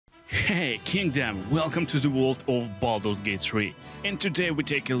Hey Kingdom, welcome to the world of Baldur's Gate 3, and today we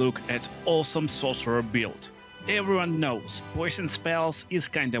take a look at awesome Sorcerer build. Everyone knows poison spells is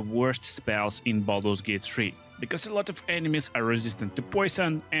kinda worst spells in Baldur's Gate 3, because a lot of enemies are resistant to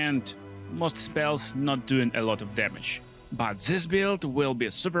poison and most spells not doing a lot of damage. But this build will be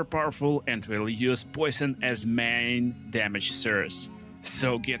super powerful and will use poison as main damage source.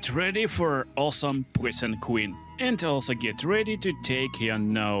 So get ready for awesome Poison Queen. And also get ready to take your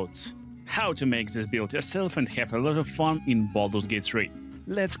notes. How to make this build yourself and have a lot of fun in Baldur's Gate 3.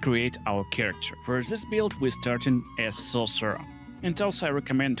 Let's create our character. For this build we're starting as Sorcerer. And also I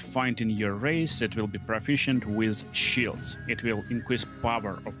recommend finding your race that will be proficient with shields. It will increase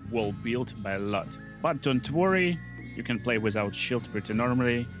power of wall build by a lot. But don't worry, you can play without shield pretty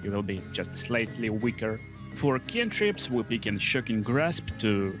normally, you will be just slightly weaker. For cantrips we're picking Shocking Grasp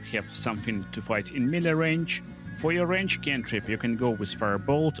to have something to fight in melee range. For your range cantrip you can go with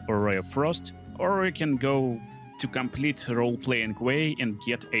Firebolt or Ray of Frost, or you can go to complete role-playing way and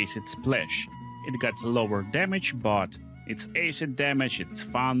get Acid Splash. It got lower damage, but it's acid damage, it's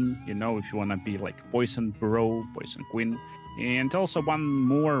fun, you know, if you wanna be like Poison Bro, Poison Queen. And also one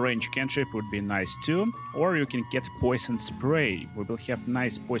more range cantrip would be nice too, or you can get Poison Spray. We will have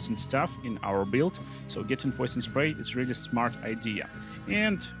nice poison stuff in our build, so getting Poison Spray is really smart idea.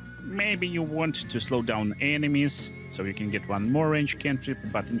 And maybe you want to slow down enemies, so you can get one more range cantrip,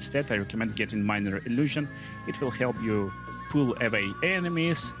 but instead I recommend getting Minor Illusion. It will help you pull away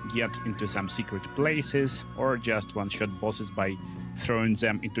enemies, get into some secret places, or just one-shot bosses by throwing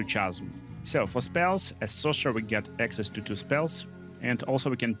them into chasm. So for spells, as Sorcerer we get access to 2 spells, and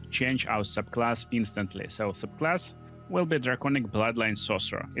also we can change our subclass instantly. So subclass will be Draconic Bloodline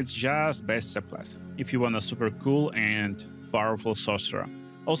Sorcerer. It's just best subclass, if you want a super cool and powerful Sorcerer.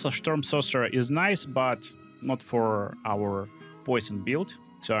 Also Storm Sorcerer is nice, but not for our poison build.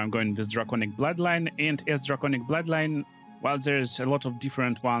 So I'm going with Draconic Bloodline, and as Draconic Bloodline, while there's a lot of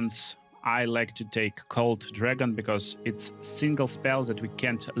different ones, I like to take Cold Dragon because it's single spell that we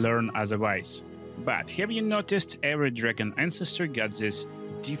can't learn otherwise. But have you noticed every dragon ancestor got this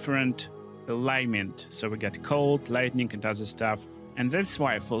different alignment? So we got Cold, Lightning and other stuff. And that's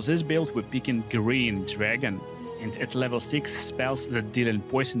why for this build we're picking Green Dragon. And at level 6 spells that deal in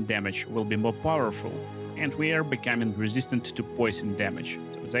poison damage will be more powerful. And we are becoming resistant to poison damage.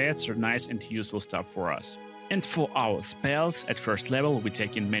 So that's nice and useful stuff for us. And for our spells, at first level we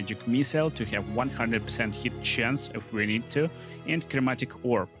take in Magic Missile to have 100% hit chance if we need to, and Chromatic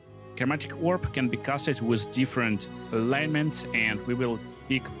Orb. Chromatic Orb can be casted with different alignments, and we will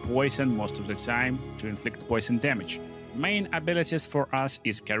pick Poison most of the time to inflict poison damage. Main abilities for us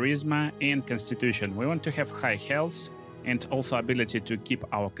is Charisma and Constitution. We want to have high health, and also ability to keep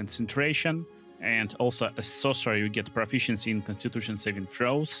our concentration, and also as Sorcerer you get proficiency in Constitution saving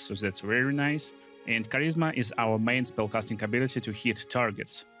throws, so that's very nice. And Charisma is our main spellcasting ability to hit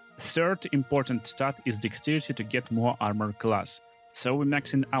targets. Third important stat is Dexterity to get more armor class. So we're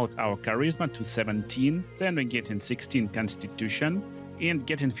maxing out our Charisma to 17, then we get in 16 Constitution, and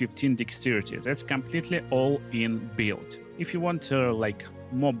get in 15 Dexterity. That's completely all in build. If you want to like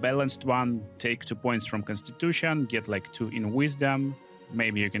more balanced one, take 2 points from Constitution, get like 2 in Wisdom.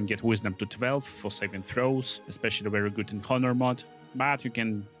 Maybe you can get Wisdom to 12 for saving throws, especially very good in Honor mod. But you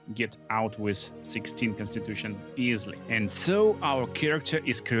can get out with 16 Constitution easily. And so our character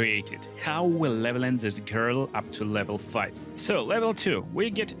is created. How will leveling this girl up to level 5? So level 2, we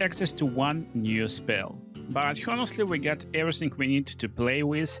get access to 1 new spell. But honestly we got everything we need to play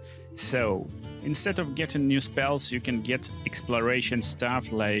with, so instead of getting new spells you can get exploration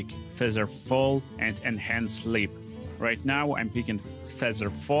stuff like Feather Fall and Enhance Sleep. Right now I'm picking Feather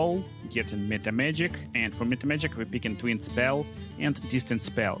Fall, getting Meta Magic, and for Meta Magic we're picking Twin Spell and Distant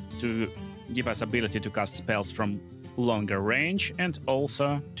Spell to give us ability to cast spells from longer range and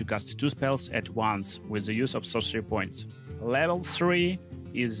also to cast 2 spells at once with the use of sorcery points. Level 3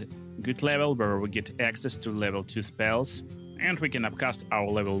 is good level where we get access to level 2 spells, and we can upcast our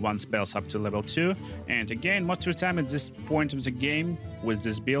level 1 spells up to level 2. And again, most of the time at this point of the game, with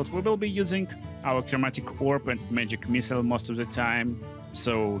this build, we will be using our Chromatic Orb and Magic Missile most of the time.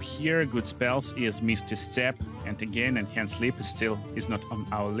 So here, good spells is Misty Step, and again, Enhanced Sleep is not on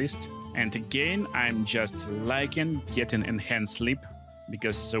our list. And again, I'm just liking getting Enhanced Sleep,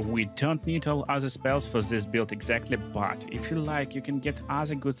 because we don't need all other spells for this build exactly, but if you like, you can get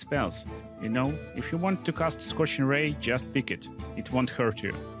other good spells. You know, if you want to cast Scorching Ray, just pick it. It won't hurt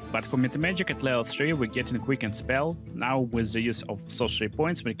you. But for Meta Magic at level 3, we're getting Quicken Spell. Now with the use of sorcery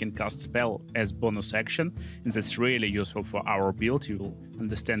points, we can cast spell as bonus action, and that's really useful for our build. You will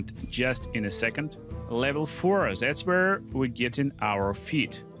understand just in a second. Level 4, that's where we're getting our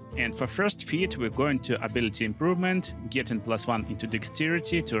feat. And for first feat, we're going to ability improvement, getting +1 into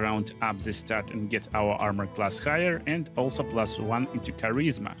dexterity to round up the stat and get our armor class higher, and also +1 into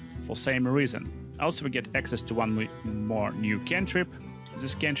charisma for same reason. Also, we get access to one more new cantrip.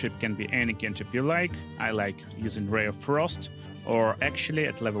 This cantrip can be any cantrip you like. I like using Ray of Frost, or actually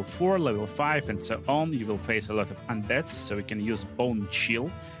at level 4, level 5 and so on, you will face a lot of undeads, so we can use Bone Chill.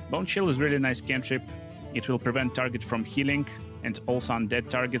 Bone Chill is really nice cantrip. It will prevent target from healing, and also undead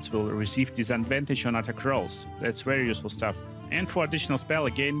targets will receive disadvantage on attack rolls. That's very useful stuff. And for additional spell,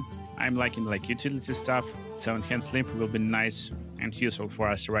 again, I'm liking like utility stuff, so Enhanced Limp will be nice and useful for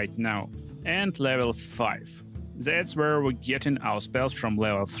us right now. And level 5. That's where we're getting our spells from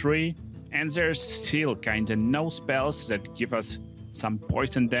level 3, and there's still kinda no spells that give us some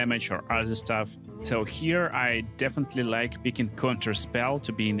poison damage or other stuff. So here I definitely like picking counter spell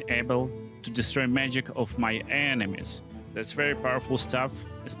to being able to destroy magic of my enemies. That's very powerful stuff,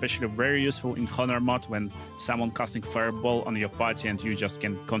 especially very useful in Honor mode when someone casting Fireball on your party and you just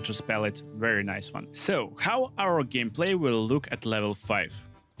can counterspell it. Very nice one. So, how our gameplay will look at level 5?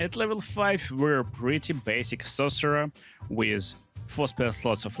 At level 5, we're pretty basic Sorcerer with 4 spell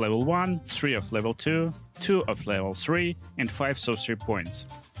slots of level 1, 3 of level 2, 2 of level 3, and 5 sorcery points.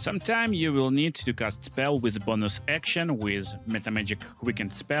 Sometime you will need to cast spell with bonus action with Metamagic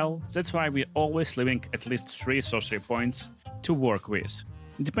Quickened spell. That's why we're always leaving at least 3 sorcery points to work with.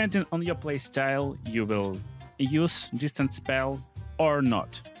 Depending on your playstyle, you will use distant spell or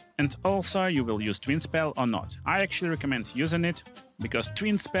not. And also you will use twin spell or not. I actually recommend using it, because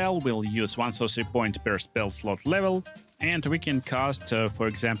twin spell will use 1 sorcery point per spell slot level, and we can cast, for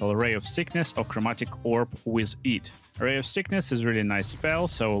example, Ray of Sickness or Chromatic Orb with it. Ray of Sickness is really nice spell,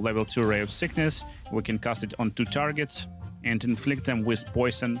 so level 2 Ray of Sickness, we can cast it on 2 targets and inflict them with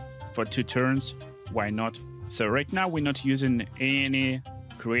poison for 2 turns. Why not? So right now we're not using any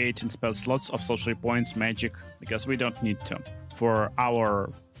creating spell slots of sorcery points magic, because we don't need to. For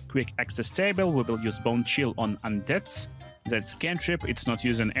our quick access table, we will use Bone Chill on undeads. That's cantrip, it's not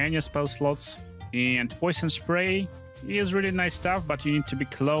using any spell slots. And Poison Spray is really nice stuff, but you need to be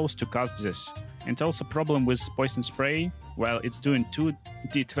close to cast this. And also problem with Poison Spray, well, it's doing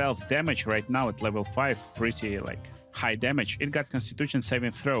 2d12 damage right now at level 5, pretty like high damage. It got Constitution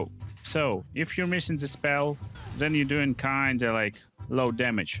saving throw. So if you're missing the spell, then you're doing kinda like low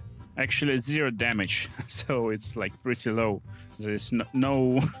damage. Actually 0 damage, so it's like pretty low. There's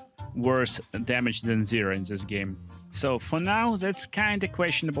no worse damage than 0 in this game. So for now, that's kinda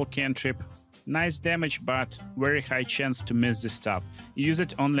questionable cantrip. Nice damage, but very high chance to miss this stuff. Use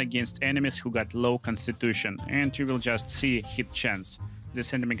it only against enemies who got low constitution, and you will just see hit chance.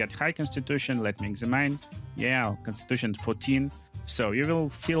 This enemy got high constitution, let me examine. Yeah, constitution 14. So you will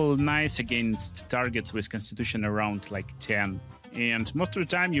feel nice against targets with constitution around like 10. And most of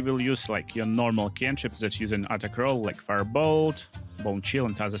the time you will use like your normal cantrips that use an attack roll like Firebolt, Bone Chill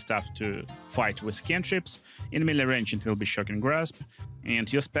and other stuff to fight with cantrips. In melee range it will be Shocking Grasp,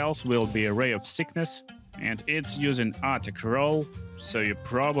 and your spells will be a Ray of Sickness, and it's using attack roll, so you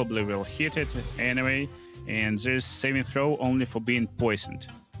probably will hit it anyway, and there's saving throw only for being poisoned.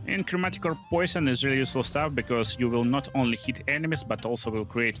 And Chromatic Orb Poison is really useful stuff, because you will not only hit enemies but also will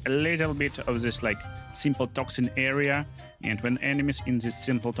create a little bit of this like simple toxin area, and when enemies in this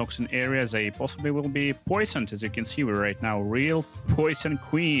simple toxin area, they possibly will be poisoned. As you can see, we're right now real Poison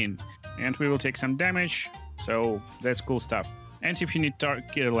Queen, and we will take some damage, so that's cool stuff. And if you need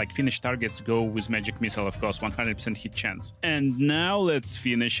finish targets, go with Magic Missile, of course, 100% hit chance. And now let's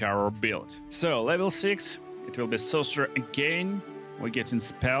finish our build. So level 6, it will be Sorcerer again. We're getting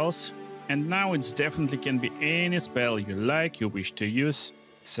spells, and now it's definitely can be any spell you like, you wish to use.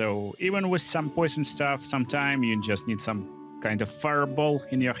 So even with some poison stuff, sometime you just need some kind of fireball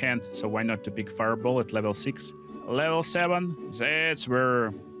in your hand, so why not to pick fireball at level 6. Level 7, that's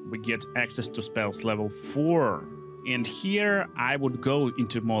where we get access to spells level 4. And here I would go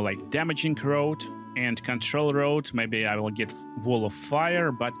into more like damaging road and control road. Maybe I will get Wall of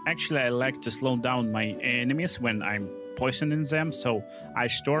Fire, but actually I like to slow down my enemies when I'm poisoning them, so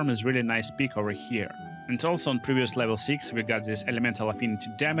Ice Storm is really nice pick over here. And also on previous level 6 we got this elemental affinity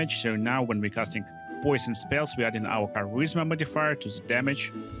damage, so now when we're casting poison spells we add in our charisma modifier to the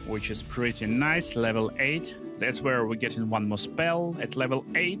damage, which is pretty nice. Level 8, that's where we're getting one more spell. At level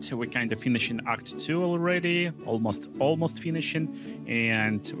 8 we're kind of finishing Act 2 already, almost finishing,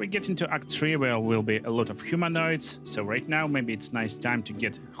 and we get into Act 3 where will be a lot of humanoids. So right now maybe it's nice time to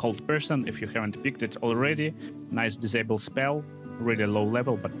get Hold Person if you haven't picked it already. Nice disable spell, really low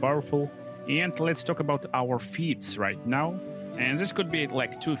level but powerful. And let's talk about our feats right now. And this could be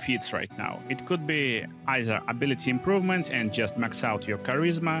like 2 feats right now. It could be either ability improvement and just max out your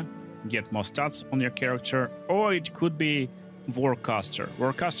charisma, get more stats on your character, or it could be Warcaster.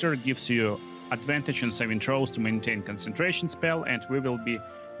 Warcaster gives you advantage on saving throws to maintain concentration spell, and we will be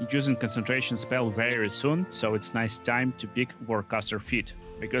using concentration spell very soon, so it's nice time to pick Warcaster feat.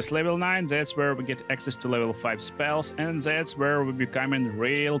 Because level 9, that's where we get access to level 5 spells, and that's where we become a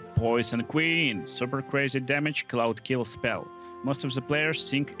real Poison Queen. Super crazy damage Cloud Kill spell. Most of the players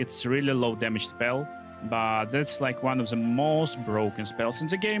think it's really low damage spell, but that's like one of the most broken spells in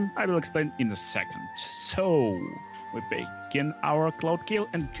the game. I will explain in a second. So, we begin our Cloud Kill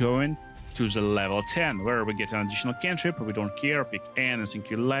and going to the level 10, where we get an additional cantrip. We don't care, pick anything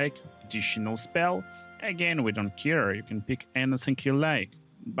you like. Additional spell, again, we don't care, you can pick anything you like.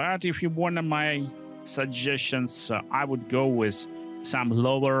 But if you want my suggestions, I would go with some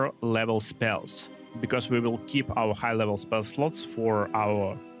lower level spells, because we will keep our high level spell slots for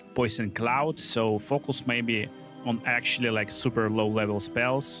our Poison Cloud, so focus maybe on actually like super low level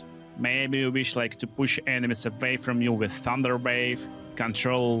spells. Maybe you wish like to push enemies away from you with Thunder Wave,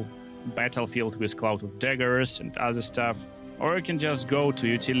 control battlefield with Cloud of Daggers and other stuff. Or you can just go to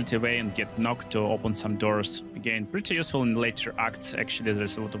utility way and get knocked to open some doors. Again, pretty useful in later acts. Actually,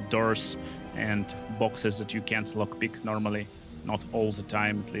 there's a lot of doors and boxes that you can't lockpick normally. Not all the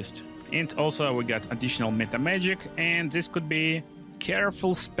time, at least. And also we got additional meta magic, and this could be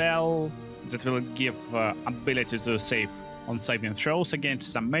careful spell that will give ability to save on saving throws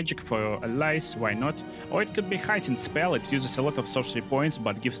against some magic for allies, why not? Or it could be heightened spell. It uses a lot of sorcery points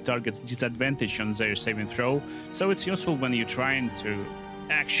but gives targets disadvantage on their saving throw, so it's useful when you're trying to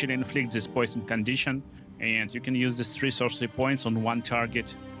actually inflict this poison condition, and you can use these 3 sorcery points on one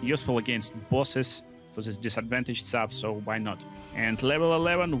target. Useful against bosses for this disadvantage stuff, so why not? And level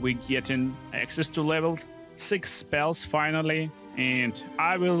 11 we getting access to level 6 spells finally. And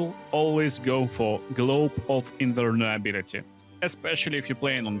I will always go for Globe of Invulnerability. Especially if you're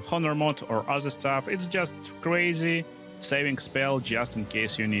playing on Honor mode or other stuff, it's just crazy saving spell just in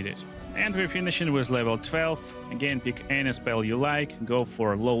case you need it. And we're finishing with level 12. Again, pick any spell you like, go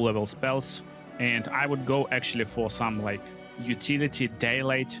for low level spells. And I would go actually for some like utility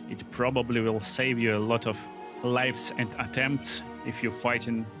Daylight. It probably will save you a lot of lives and attempts if you're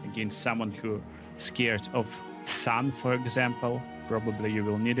fighting against someone who's scared of sun, for example. Probably you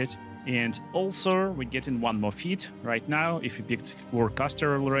will need it. And also we're getting one more feat right now. If you picked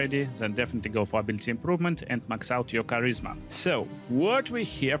Warcaster already, then definitely go for ability improvement and max out your charisma. So what we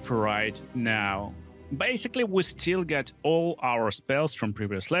have right now, basically we still got all our spells from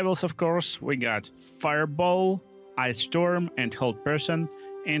previous levels. Of course, we got Fireball, Ice Storm and Hold Person,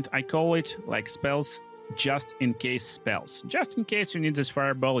 and I call it like spells just in case spells. Just in case you need this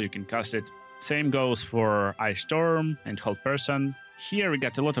Fireball, you can cast it. Same goes for Ice Storm and Hold Person. Here we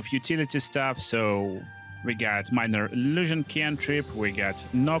got a lot of utility stuff, so we got Minor Illusion cantrip, we got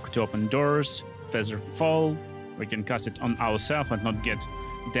Knock to open doors, Feather Fall, we can cast it on ourselves and not get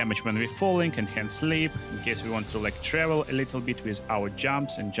damage when we're falling, and Hand Sleep, in case we want to like travel a little bit with our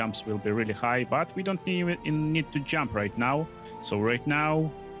jumps, and jumps will be really high, but we don't need to jump right now. So right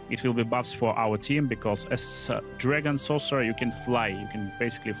now it will be buffs for our team, because as Dragon Sorcerer you can fly, you can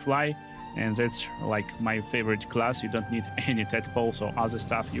basically fly. And that's like my favorite class. You don't need any tadpoles or other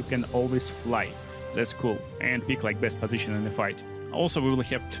stuff. You can always fly. That's cool. And pick like best position in the fight. Also, we will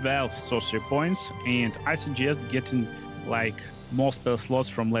have 12 sorcery points, and I suggest getting like more spell slots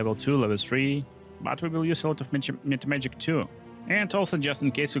from level 2, level 3. But we will use a lot of meta magic too. And also, just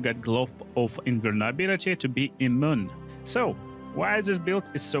in case you got Globe of Invulnerability to be immune. So, why this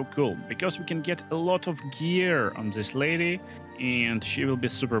build is so cool? Because we can get a lot of gear on this lady, and she will be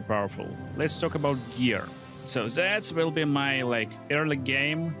super powerful. Let's talk about gear. So that will be my like early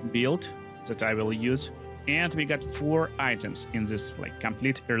game build that I will use. And we got 4 items in this like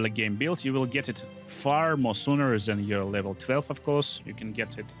complete early game build. You will get it far more sooner than your level 12, of course. You can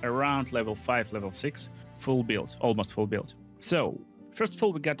get it around level 5, level 6. Full build, almost full build. So, first of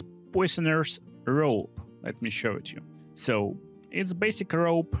all, we got Poisoner's Rope. Let me show it to you. So, it's basic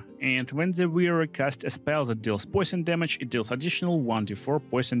rope, and when the wearer casts a spell that deals poison damage, it deals additional 1d4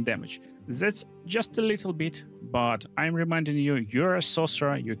 poison damage. That's just a little bit, but I'm reminding you, you're a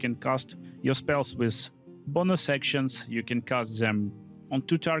sorcerer, you can cast your spells with bonus actions, you can cast them on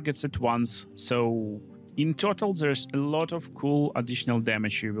 2 targets at once, so in total there's a lot of cool additional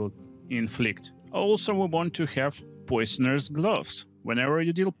damage you will inflict. Also, we want to have Poisoner's Gloves. Whenever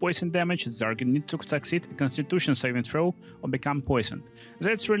you deal poison damage, the target needs to succeed a Constitution saving throw or become poisoned.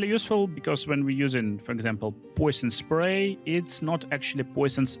 That's really useful because when we're using, for example, poison spray, it's not actually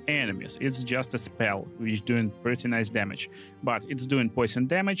poisons enemies. It's just a spell which is doing pretty nice damage. But it's doing poison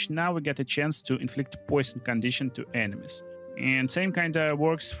damage. Now we get a chance to inflict poison condition to enemies. And same kinda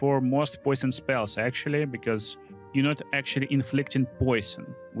works for most poison spells actually, because you're not actually inflicting poison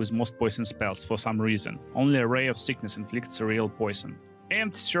with most poison spells for some reason. Only a Ray of Sickness inflicts a real poison.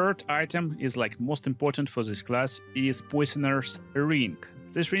 And third item is like most important for this class is Poisoner's Ring.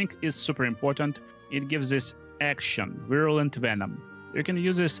 This ring is super important. It gives this action, Virulent Venom. You can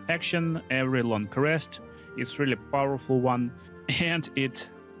use this action every long rest. It's really powerful one. And it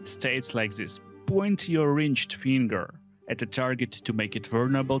states like this: point your ringed finger at a target to make it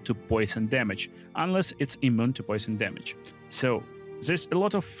vulnerable to poison damage, unless it's immune to poison damage. So there's a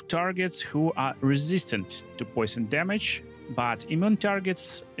lot of targets who are resistant to poison damage, but immune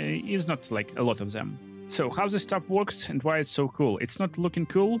targets is not like a lot of them. So how this stuff works and why it's so cool? It's not looking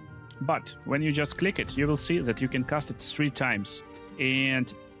cool, but when you just click it, you will see that you can cast it 3 times.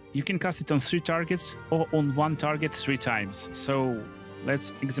 And you can cast it on 3 targets or on 1 target 3 times. So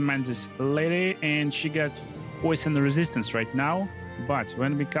let's examine this lady, and she got poison resistance right now, but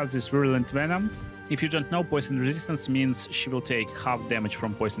when we cast this Virulent Venom, if you don't know, poison resistance means she will take half damage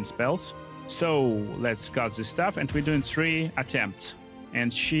from poison spells. So let's cast this stuff, and we're doing 3 attempts,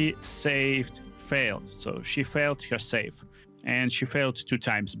 and she failed. So she failed her save, and she failed 2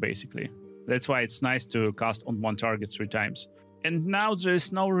 times basically. That's why it's nice to cast on 1 target 3 times. And now there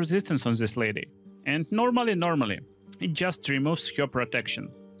is no resistance on this lady, and normally it just removes her protection.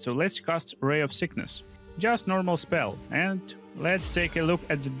 So let's cast Ray of Sickness. Just normal spell, and let's take a look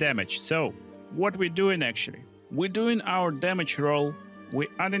at the damage. So what we're doing actually, we're doing our damage roll, we're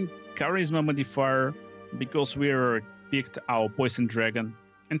adding charisma modifier because we're picked our poison dragon,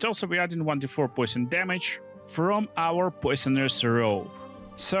 and also we're adding 1d4 poison damage from our poisoner's robe.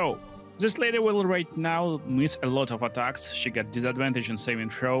 So this lady will right now miss a lot of attacks. She got disadvantage on saving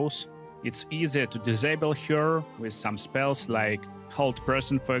throws. It's easier to disable her with some spells like Hold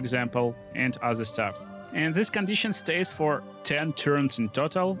Person, for example, and other stuff. And this condition stays for 10 turns in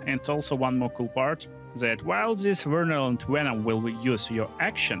total, and also one more cool part, that while this Virulent Venom will use your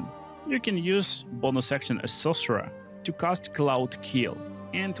action, you can use bonus action as Sorcerer to cast Cloud Kill.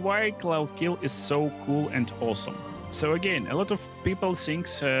 And why Cloud Kill is so cool and awesome. So again, a lot of people think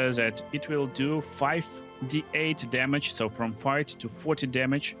that it will do 5d8 damage, so from 5 to 40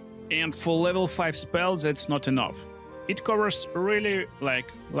 damage, and for level 5 spells that's not enough. It covers really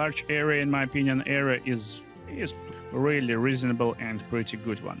like large area, in my opinion. Area is really reasonable and pretty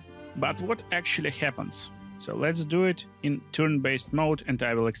good one. But what actually happens? So let's do it in turn-based mode, and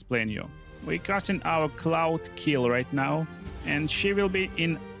I will explain you. We're casting our Cloud Kill right now, and she will be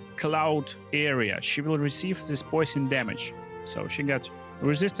in Cloud area. She will receive this poison damage. So she got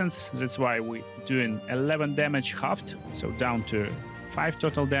resistance, that's why we're doing 11 damage halved, so down to 5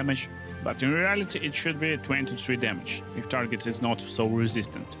 total damage. But in reality it should be 23 damage if target is not so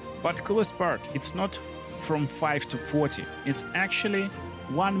resistant. But coolest part, it's not from 5 to 40, it's actually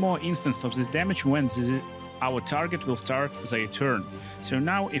one more instance of this damage when our target will start their turn. So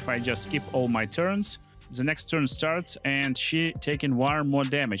now if I just skip all my turns, the next turn starts and she taking 1 more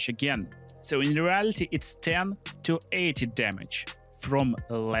damage again. So in reality it's 10 to 80 damage from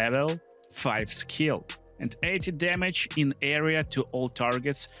level 5 skill. And 80 damage in area to all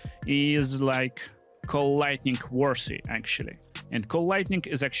targets is like Cold Lightning worthy actually. And Cold Lightning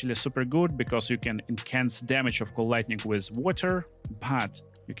is actually super good because you can enhance damage of Cold Lightning with water, but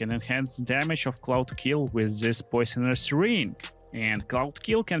you can enhance damage of Cloud Kill with this Poisoner's Ring. And Cloud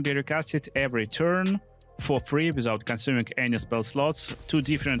Kill can be recasted every turn for free without consuming any spell slots, 2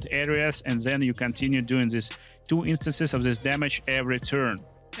 different areas, and then you continue doing these 2 instances of this damage every turn.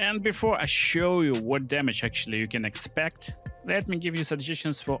 And before I show you what damage actually you can expect, let me give you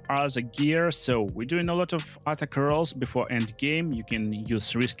suggestions for other gear. So we're doing a lot of attack rolls before end game. You can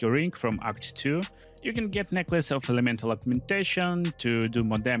use Risky Ring from Act 2. You can get Necklace of Elemental Augmentation to do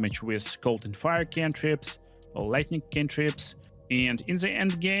more damage with Cold and Fire cantrips or Lightning cantrips. And in the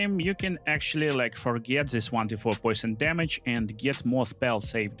end game, you can actually like forget this 1d4 poison damage and get more spell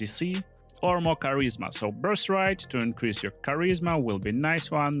save DC. Or more charisma, so Birthright to increase your charisma will be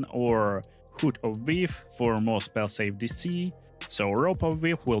nice one, or Hood of Weave for more spell save DC, so Rope of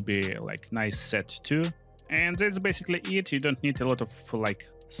Weave will be like nice set too. And that's basically it. You don't need a lot of like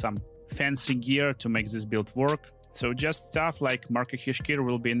some fancy gear to make this build work. So just stuff like Marke Hishkir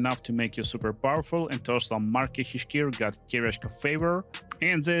will be enough to make you super powerful, and also Marke Hishkir got Kireshka favor.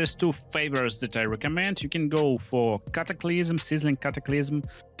 And there's two favors that I recommend. You can go for Cataclysm, Sizzling Cataclysm,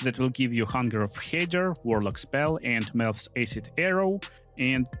 that will give you Hunger of Hader, Warlock spell, and Melf's Acid Arrow,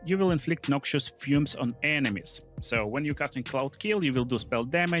 and you will inflict noxious fumes on enemies. So when you cast in Cloud Kill, you will do spell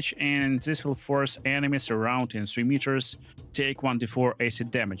damage, and this will force enemies around in 3 meters take 1d4 acid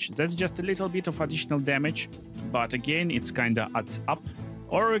damage. That's just a little bit of additional damage, but again, it's kinda adds up.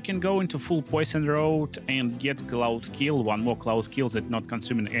 Or you can go into full poison road and get Cloud Kill, 1 more Cloud Kill that not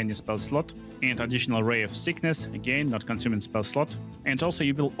consuming any spell slot, and additional Ray of Sickness, again not consuming spell slot. And also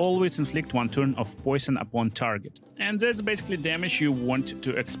you will always inflict 1 turn of poison upon target. And that's basically damage you want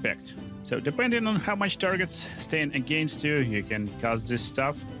to expect. So depending on how much targets stand against you, you can cast this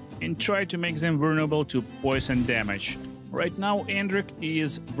stuff and try to make them vulnerable to poison damage. Right now, Endrick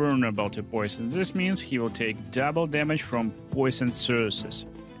is vulnerable to poison. This means he will take double damage from poisoned sources.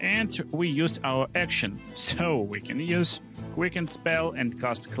 And we used our action, so we can use Quicken Spell and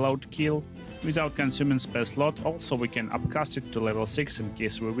cast Cloud Kill without consuming spell slot. Also, we can upcast it to level 6 in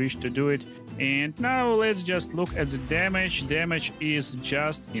case we wish to do it. And now let's just look at the damage. Damage is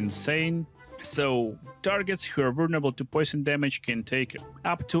just insane. So, targets who are vulnerable to poison damage can take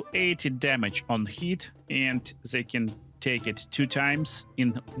up to 80 damage on hit, and they can take it 2 times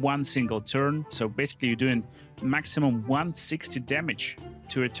in 1 single turn. So basically you're doing maximum 160 damage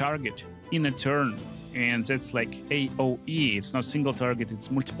to a target in a turn, and that's like AoE. It's not single target,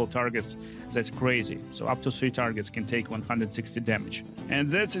 it's multiple targets. That's crazy. So up to 3 targets can take 160 damage, and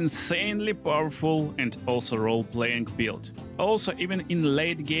that's insanely powerful and also role-playing build. Also, even in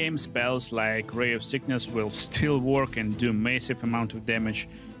late game, spells like Ray of Sickness will still work and do massive amount of damage,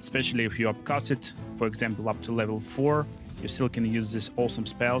 especially if you upcast it, for example up to level 4. You still can use these awesome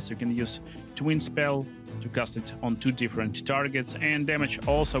spells. You can use Twin Spell to cast it on 2 different targets, and damage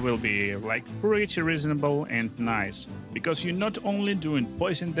also will be like pretty reasonable and nice, because you're not only doing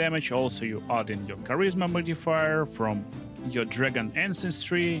poison damage, also you add in your charisma modifier from your dragon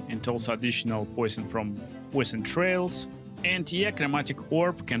ancestry, and also additional poison from poison trails. And yeah, Chromatic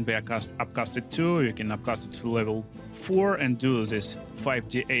Orb can be upcasted too. You can upcast it to level 4 and do this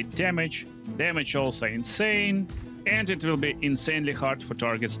 5d8 damage. Damage also insane, and it will be insanely hard for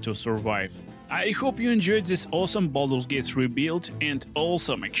targets to survive. I hope you enjoyed this awesome Baldur's Gate 3 build, and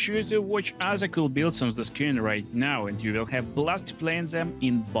also make sure to watch other cool builds on the screen right now, and you will have blast playing them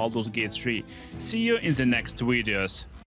in Baldur's Gate 3. See you in the next videos.